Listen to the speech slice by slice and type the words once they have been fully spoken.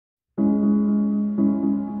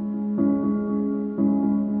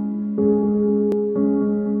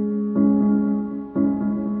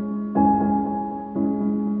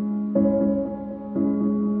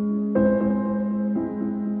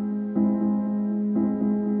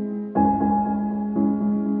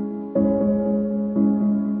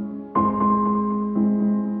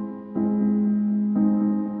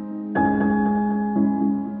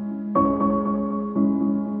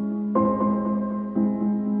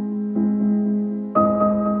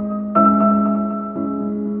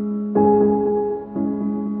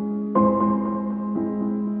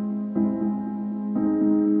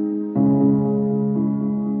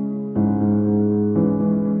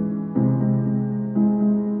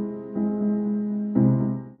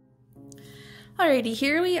Alrighty,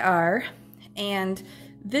 here we are, and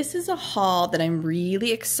this is a haul that I'm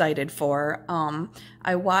really excited for.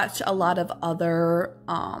 I watch a lot of other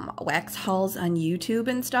wax hauls on YouTube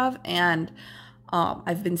and stuff, and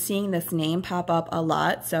I've been seeing this name pop up a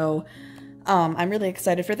lot, so I'm really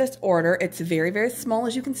excited for this order. It's very, very small,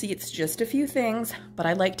 as you can see. It's just a few things, but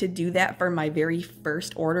I like to do that for my very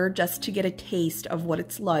first order just to get a taste of what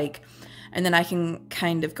it's like. And then I can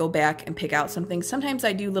kind of go back and pick out some things. Sometimes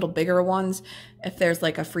I do little bigger ones if there's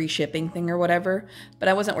like a free shipping thing or whatever, but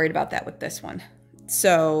I wasn't worried about that with this one.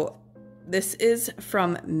 So this is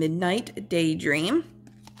from Midnight Daydream.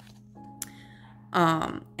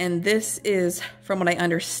 And this is, from what I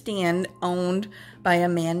understand, owned by a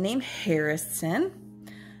man named Harrison.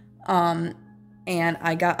 And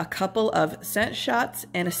I got a couple of scent shots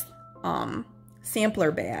and a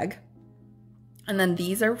sampler bag. And then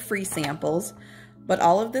these are free samples, but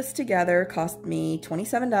all of this together cost me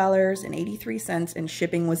 $27.83 and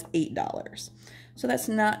shipping was $8. So that's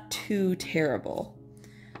not too terrible.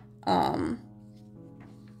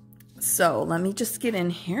 So let me just get in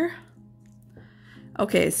here.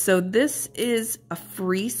 Okay, so this is a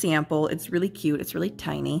free sample. It's really cute. It's really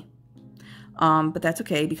tiny. But that's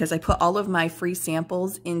okay because I put all of my free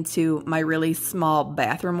samples into my really small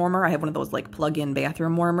bathroom warmer. I have one of those like plug-in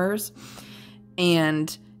bathroom warmers.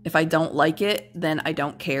 And if I don't like it, then I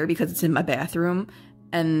don't care because it's in my bathroom.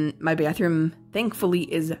 And my bathroom,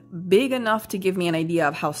 thankfully, is big enough to give me an idea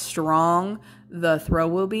of how strong the throw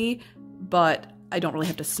will be. But I don't really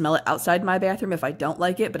have to smell it outside my bathroom if I don't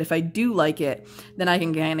like it. But if I do like it, then I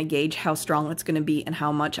can kind of gauge how strong it's going to be and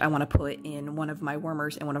how much I want to put in one of my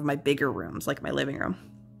warmers in one of my bigger rooms, like my living room.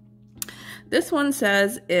 This one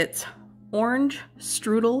says it's Orange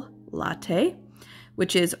Strudel Latte,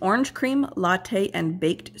 which is orange cream latte and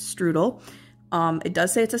baked strudel. It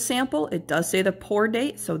does say it's a sample. It does say the pour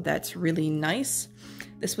date, so that's really nice.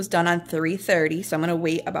 This was done on 3/30, so I'm going to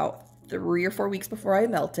wait about 3 or 4 weeks before I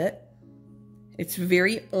melt it. It's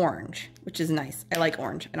very orange, which is nice. I like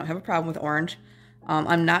orange. I don't have a problem with orange.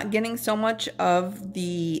 I'm not getting so much of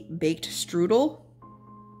the baked strudel,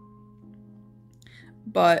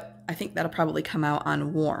 but I think that'll probably come out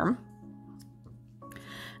on warm.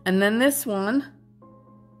 And then this one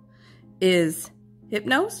is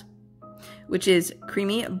Hypnose, which is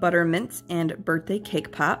creamy butter mints and birthday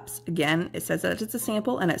cake pops. Again, it says that it's a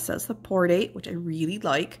sample and it says the pour date, which I really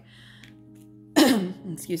like.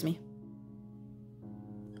 Excuse me.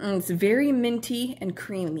 And it's very minty and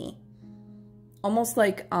creamy, almost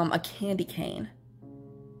like a candy cane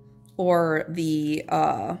or the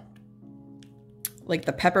like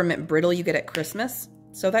the peppermint brittle you get at Christmas.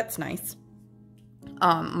 So that's nice.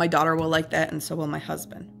 My daughter will like that, and so will my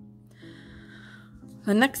husband.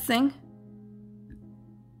 The next thing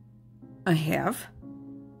I have,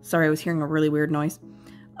 sorry, I was hearing a really weird noise.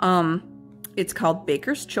 It's called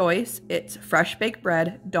Baker's Choice. It's fresh baked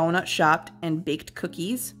bread, donut shopped, and baked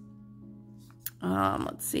cookies.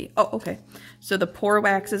 Let's see. Oh, okay. So the pour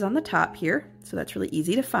wax is on the top here, so that's really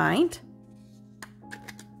easy to find.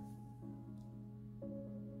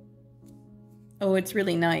 Oh, it's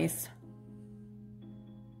really nice.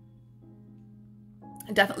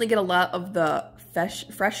 I definitely get a lot of the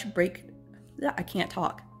fresh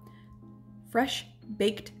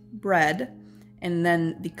baked bread, and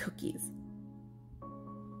then the cookies.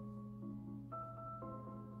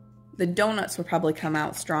 The donuts will probably come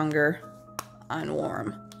out stronger on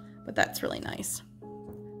warm, but that's really nice.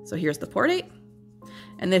 So here's the pour date,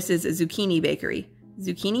 and this is a Zucchini Bakery.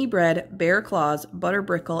 Zucchini bread, bear claws, butter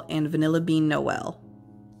brickle, and vanilla bean Noel.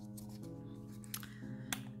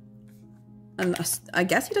 And I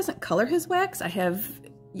guess he doesn't color his wax. I have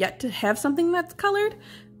yet to have something that's colored,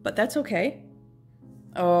 but that's okay.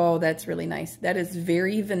 Oh, that's really nice. That is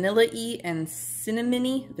very vanilla-y and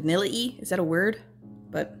cinnamony. Vanilla-y, is that a word?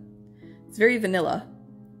 But it's very vanilla.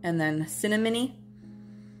 And then cinnamony.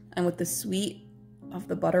 And with the sweet of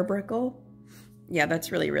the butter brickle. Yeah,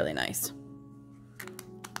 that's really, really nice.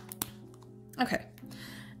 Okay.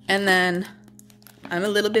 And then I'm a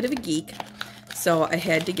little bit of a geek, so I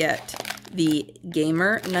had to get the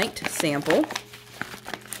Gamer Night sample.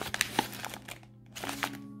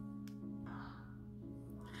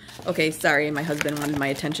 Okay, sorry, my husband wanted my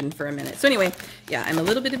attention for a minute. So anyway, yeah, I'm a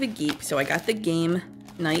little bit of a geek, so I got the Game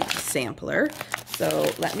Night sampler. So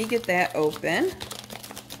let me get that open.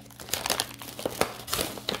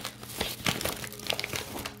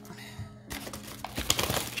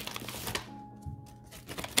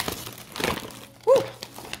 Whew.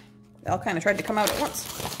 They all kind of tried to come out at once.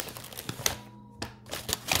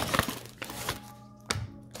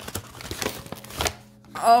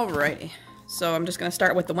 Alrighty, so I'm just going to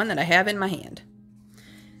start with the one that I have in my hand.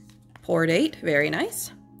 Pour date, very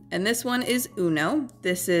nice. And this one is Uno.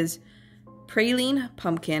 This is praline,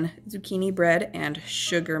 pumpkin, zucchini bread, and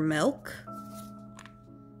sugar milk.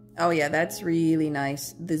 Oh yeah, that's really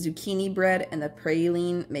nice. The zucchini bread and the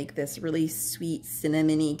praline make this really sweet,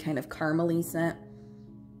 cinnamony, kind of caramely scent.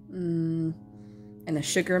 And the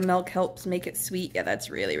sugar milk helps make it sweet. Yeah, that's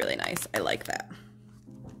really, really nice. I like that.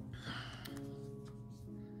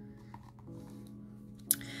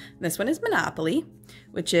 This one is Monopoly,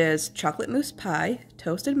 which is chocolate mousse pie,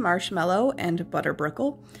 toasted marshmallow, and butter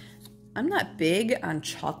brickle. I'm not big on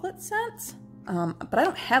chocolate scents, but I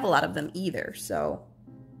don't have a lot of them either, so...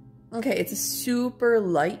 Okay, it's a super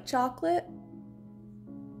light chocolate.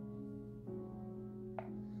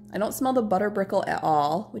 I don't smell the butter brickle at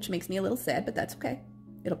all, which makes me a little sad, but that's okay.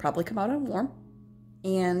 It'll probably come out on warm.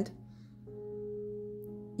 And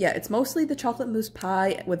yeah, it's mostly the chocolate mousse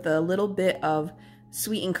pie with a little bit of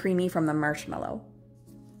sweet and creamy from the marshmallow.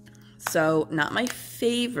 So not my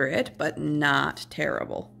favorite, but not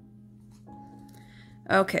terrible.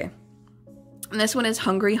 Okay. And this one is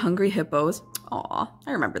Hungry Hungry Hippos. Aw,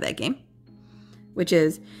 I remember that game. Which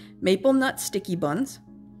is maple nut sticky buns,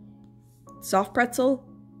 soft pretzel,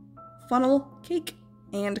 funnel cake,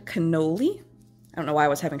 and cannoli. I don't know why I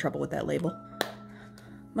was having trouble with that label.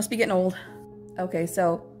 Must be getting old. Okay,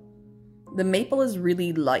 so the maple is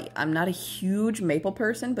really light. I'm not a huge maple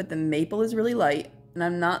person, but the maple is really light, and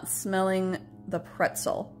I'm not smelling the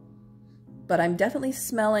pretzel. But I'm definitely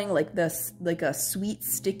smelling like this, like a sweet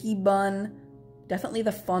sticky bun, definitely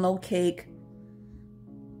the funnel cake.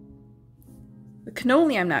 The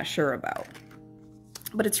cannoli I'm not sure about,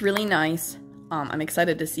 but it's really nice. I'm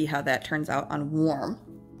excited to see how that turns out on warm.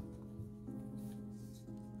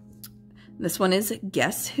 This one is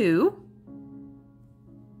Guess Who.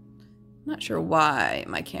 Not sure why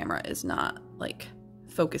my camera is not like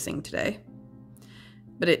focusing today,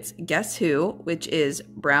 but it's Guess Who, which is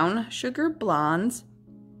brown sugar blondes,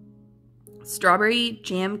 strawberry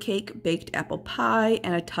jam cake, baked apple pie,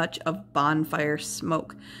 and a touch of bonfire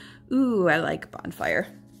smoke. Ooh, I like bonfire.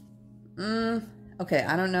 Okay,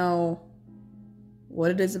 I don't know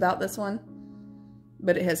what it is about this one,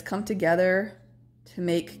 but it has come together to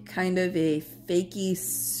make kind of a fakey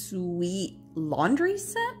sweet laundry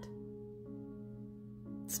scent.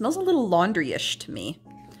 It smells a little laundry-ish to me.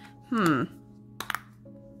 I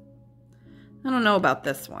don't know about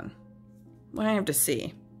this one. What do I have to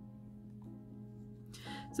see?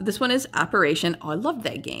 So this one is Operation. Oh, I love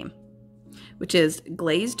that game. Which is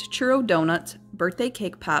glazed churro donuts, birthday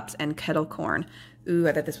cake pops, and kettle corn. Ooh,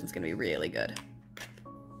 I bet this one's gonna be really good.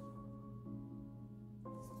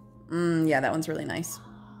 Yeah, that one's really nice.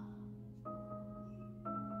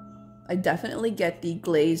 I definitely get the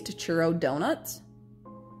glazed churro donuts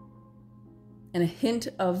and a hint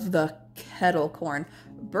of the kettle corn.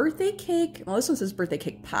 Birthday cake, well, this one says birthday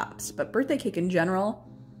cake pops, but birthday cake in general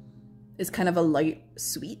is kind of a light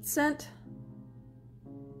sweet scent.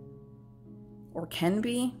 Or can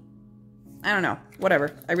be. I don't know.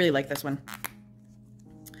 Whatever. I really like this one.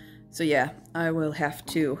 So yeah, I will have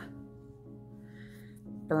to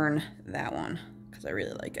burn that one because I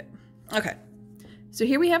really like it. Okay. So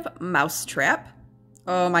here we have Mousetrap.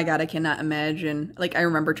 Oh my god, I cannot imagine. Like, I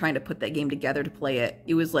remember trying to put that game together to play it.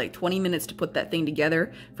 It was like 20 minutes to put that thing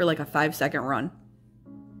together for like a 5-second run.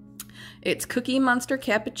 It's Cookie Monster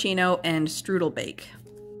Cappuccino and Strudel Bake.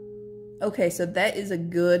 Okay, so that is a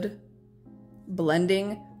good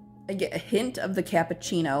blending. I get a hint of the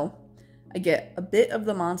cappuccino, I get a bit of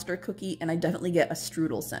the monster cookie, and I definitely get a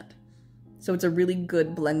strudel scent. So it's a really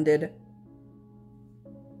good blended,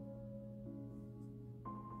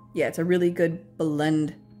 yeah, it's a really good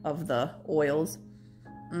blend of the oils.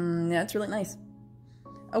 Yeah, it's really nice.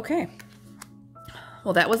 Okay,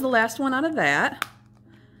 well, that was the last one out of that.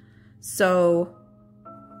 So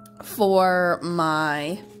for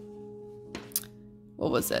my,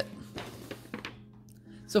 what was it?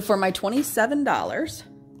 So for my $27,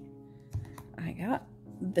 I got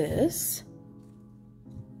this.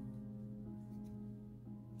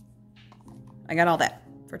 I got all that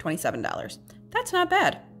for $27. That's not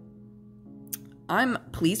bad. I'm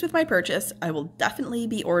pleased with my purchase. I will definitely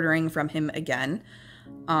be ordering from him again.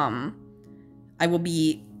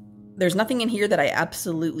 There's nothing in here that I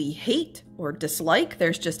absolutely hate or dislike.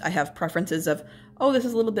 There's just, I have preferences of, oh, this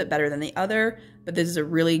is a little bit better than the other, but this is a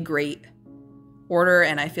really great order,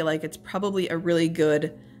 and I feel like it's probably a really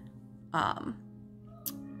good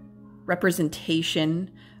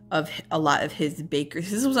representation of a lot of his bakery.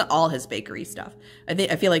 This wasn't all his bakery stuff. I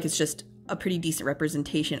feel like it's just a pretty decent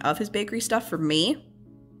representation of his bakery stuff for me.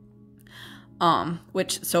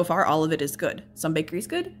 Which so far all of it is good. Some bakery's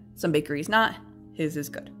good, some bakery's not. His is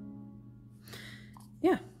good.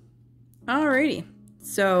 Alrighty.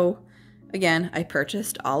 So again, I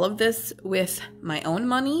purchased all of this with my own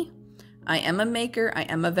money. I am a maker, I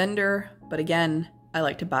am a vendor, but again, I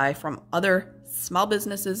like to buy from other small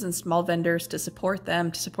businesses and small vendors to support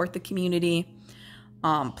them, to support the community.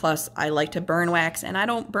 Plus, I like to burn wax, and I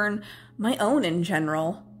don't burn my own in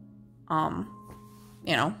general,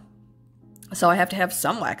 you know, so I have to have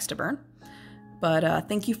some wax to burn. But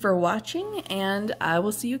thank you for watching, and I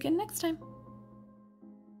will see you again next time.